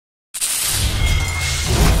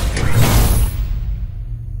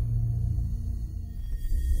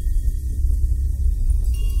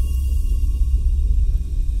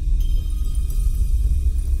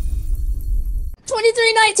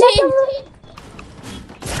2319.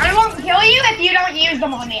 I won't kill you if you don't use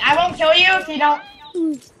them on me. I won't kill you if you don't.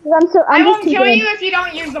 I won't kill you if you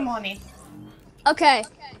don't use them on me. Okay.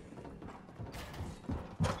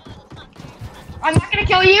 I'm not gonna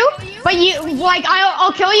kill you, but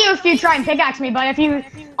I'll kill you if you try and pickaxe me. But if you,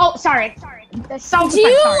 sorry,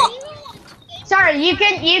 sorry, you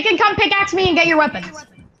can come pickaxe me and get your weapons.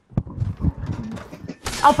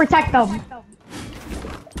 I'll protect them.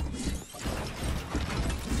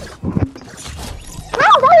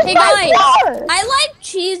 Hey guys, I like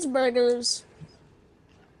cheeseburgers.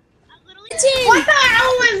 What the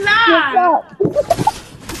hell was that?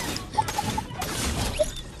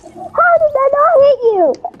 How did that not hit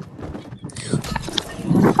you?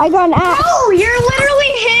 I got an axe. Oh,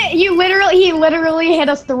 he literally hit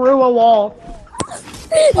us through a wall.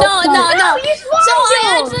 No. You So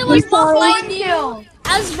I actually was behind you. you.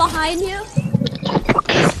 I was behind you.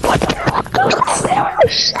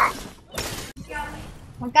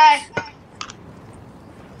 Okay.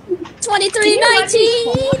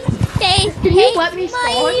 2319. Hey, Can you let me my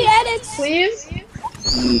spawn, edits. please?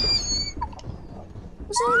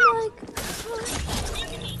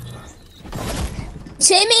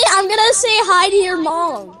 Timmy, I'm gonna say hi to your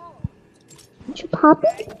mom. Did you pop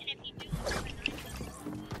it?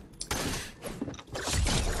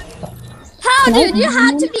 How, dude? You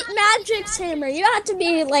have to be Magic's Hammer. You have to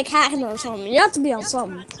be like hacking or something. You have to be on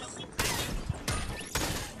something.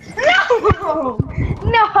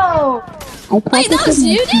 No! Wait, that was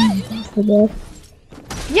you, dude?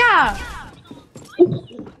 Yeah!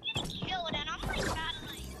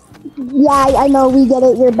 Yeah, I know, we get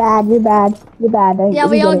it. You're bad. Yeah,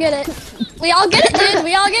 we all get it. We all get it, dude.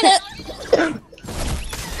 We all get it.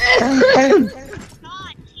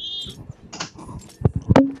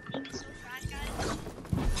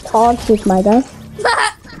 Toxic, my guy.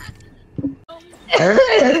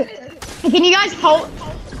 Can you guys help?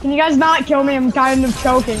 Can you guys not kill me? I'm kind of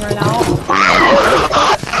choking right now.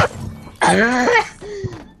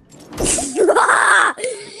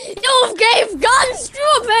 You gave guns to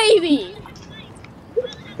a baby.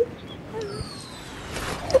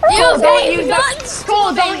 You gave guns.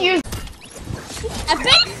 Cole, don't use.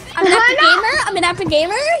 Epic. I'm an epic gamer. I'm an epic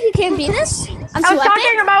gamer. You can't beat this. I'm so epic.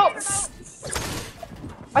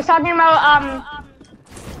 I was talking about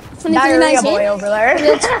diarrhea boy over there.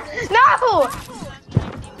 No!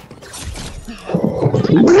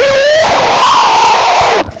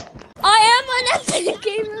 I am an epic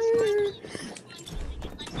gamer.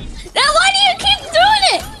 Now why do you keep doing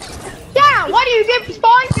it? Yeah, why do you keep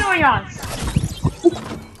spawn killing us?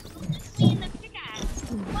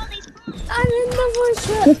 I'm in the voice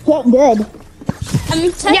chat. Just get good.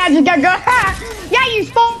 Yeah, just get good. Yeah, you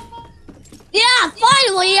spawn. Yeah,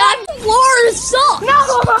 finally, I'm floor salt.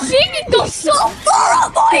 No! She can go so far,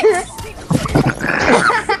 boy.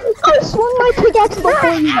 I swung my pickaxe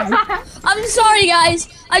before you. I'm sorry, guys.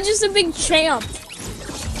 I'm just a big champ.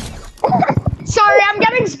 Sorry, I'm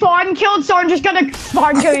getting spawn killed, so I'm just gonna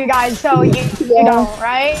spawn kill you guys, so you know,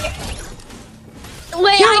 right?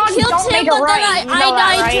 Wait, I killed him, but then I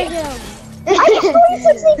died to him. I destroyed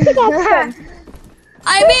 16 pickaxes.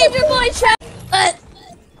 I made your boy champ, but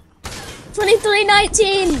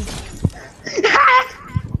 2319.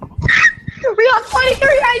 We got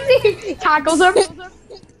 2319. Tackles him.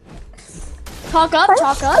 Talk up.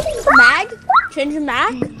 Mag. Change your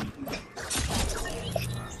mag.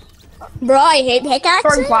 Bro, I hate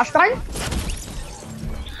pickaxes. Throwing flashbang.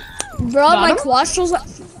 Bro, my cholesterol's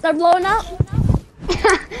they're blowing up.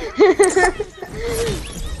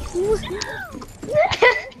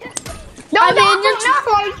 No, I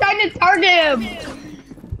was trying to target him.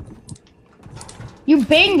 You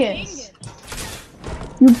bingus.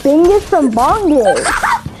 You bingus from bongus.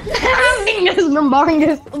 Bingus from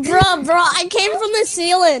bongus. Bro, I came from the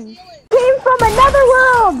ceiling. Came from another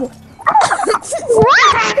world.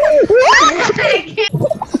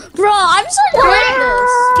 Bro, I'm so tired of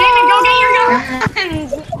this. Jamie, go get your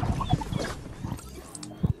guns.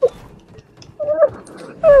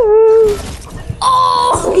 Oh!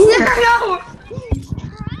 No.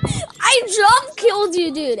 I jump killed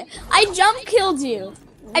you, dude. I jump killed you.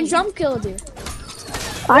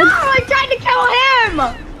 No, I tried to kill him.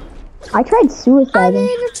 I tried I'm suiciding.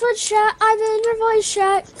 in your Twitch chat. I'm in your voice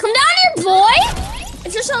chat. Come down here, boy.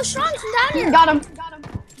 If you're so strong, come down here. Got him.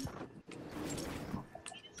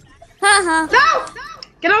 Haha. No!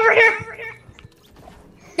 Get over here.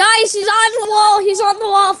 Guys, he's on the wall. He's on the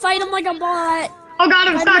wall. Fight him like a bot. Oh God,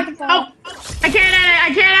 I'm stuck. Oh, I can't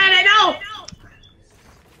edit. No.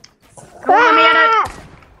 Come on, let me edit.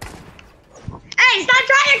 Hey, stop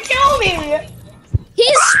trying to kill me.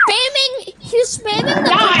 He's spamming the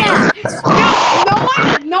Guys, pickaxe.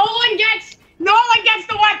 no one gets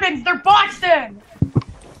the weapons. They're boxed in.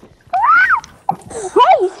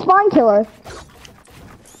 Hey, spawn killer.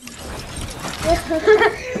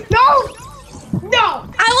 No.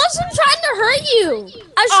 I wasn't trying to hurt you.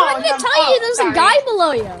 I was trying to tell you there's a guy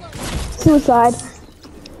below you. Suicide.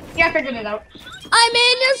 Yeah, I figured it out. I'm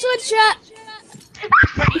in your Switch chat.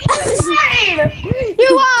 You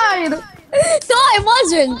lied. No, I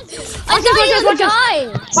wasn't. I thought you were the guy.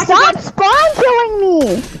 Stop spawn killing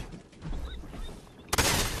me.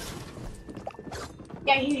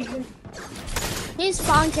 Yeah, He's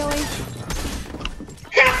spawn killing.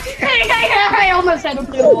 I almost had him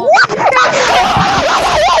through the wall.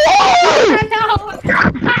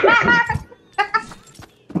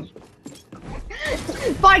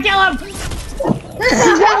 Fine, kill him.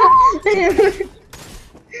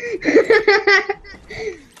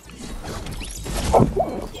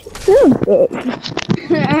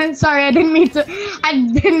 Sorry, I didn't mean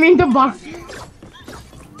to bark.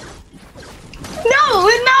 No!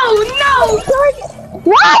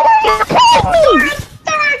 Why are you killing me?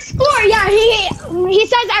 Third explore. Yeah, he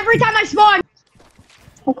says every time I spawn.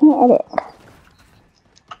 I can't edit.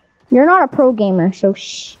 You're not a pro gamer, so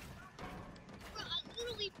shh.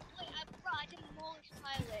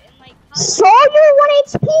 So you're 1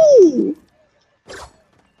 HP.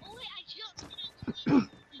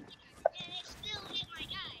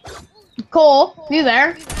 Cole, you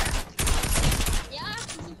there? Yeah,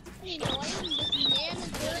 you know, this man is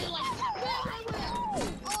very like,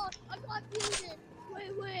 oh, I got muted.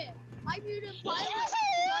 Wait, I muted Pilot.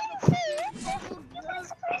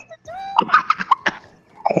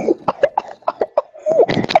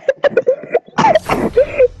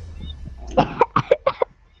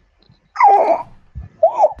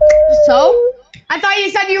 So? I thought you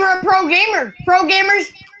said you were a pro gamer. Pro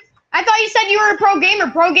gamers? I thought you said you were a pro gamer.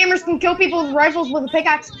 Pro gamers can kill people with rifles with a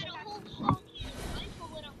pickaxe.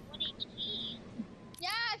 Yeah,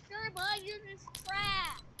 sure, bud, you're just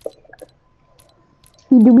crap.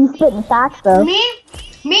 You do be spitting facts though. Me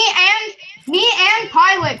and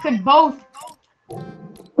Pilot could both.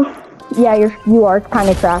 Yeah, you are kind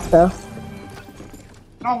of trash though.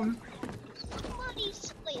 Oh.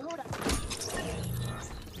 Wait, hold up.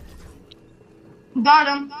 Got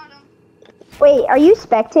him. Wait, are you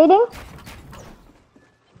spectating?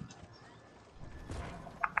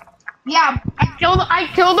 Yeah, I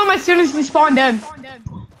killed him as soon as he spawned in.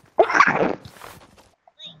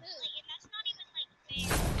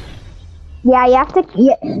 Yeah, you have to.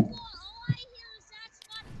 Yeah. All I hear is that's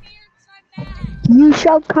not fair, it's not bad. You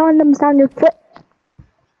shove condoms down your foot.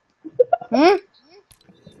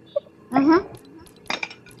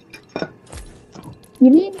 You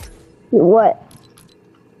need what?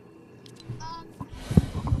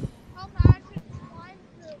 How bad should slime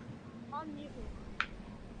to unmute him?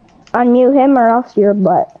 Unmute him or else your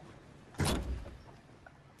butt.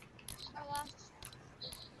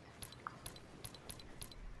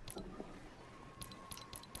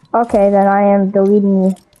 Okay, then I am deleting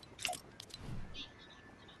you.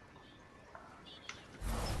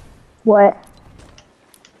 What?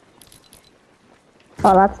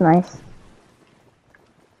 Oh, that's nice.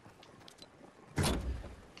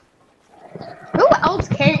 Who else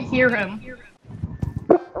can't hear him?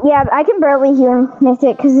 Yeah, I can barely hear him,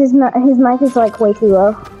 Mystic, because his mic is like way too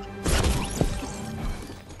low.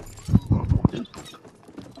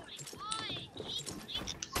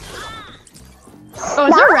 Oh,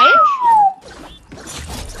 is there range?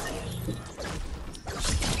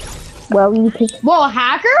 Well, you could. Whoa, a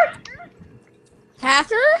hacker?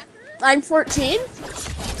 Hacker? I'm 14.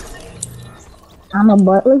 I'm a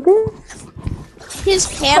butt licker. He's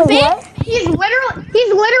camping? what? He's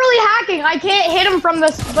literally hacking. I can't hit him from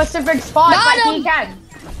the specific spot, Got but he him. can.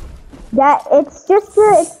 That it's just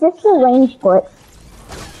a range foot.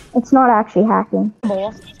 It's not actually hacking.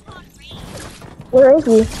 Where is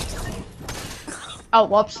he? Oh,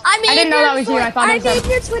 whoops. I didn't know that was you. I thought it was made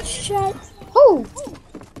him. your Twitch chat. Who?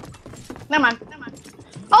 Never mind.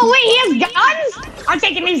 Oh wait, he has guns? I'm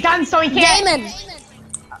taking these guns so he can't. Damon.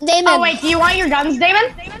 Oh wait, do you want your guns,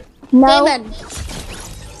 Damon? No.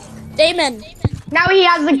 Damon. Now he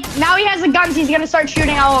has the guns. He's gonna start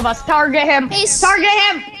shooting all of us. Target him. Target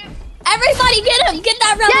him. Everybody get him. Get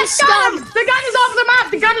that rubber Yes, got him. scum. The gun is off the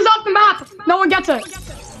map. The gun is off the map. No one gets it.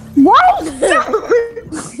 What?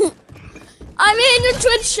 I'm in your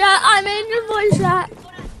Twitch chat. I'm in your voice chat.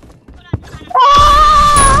 Ah!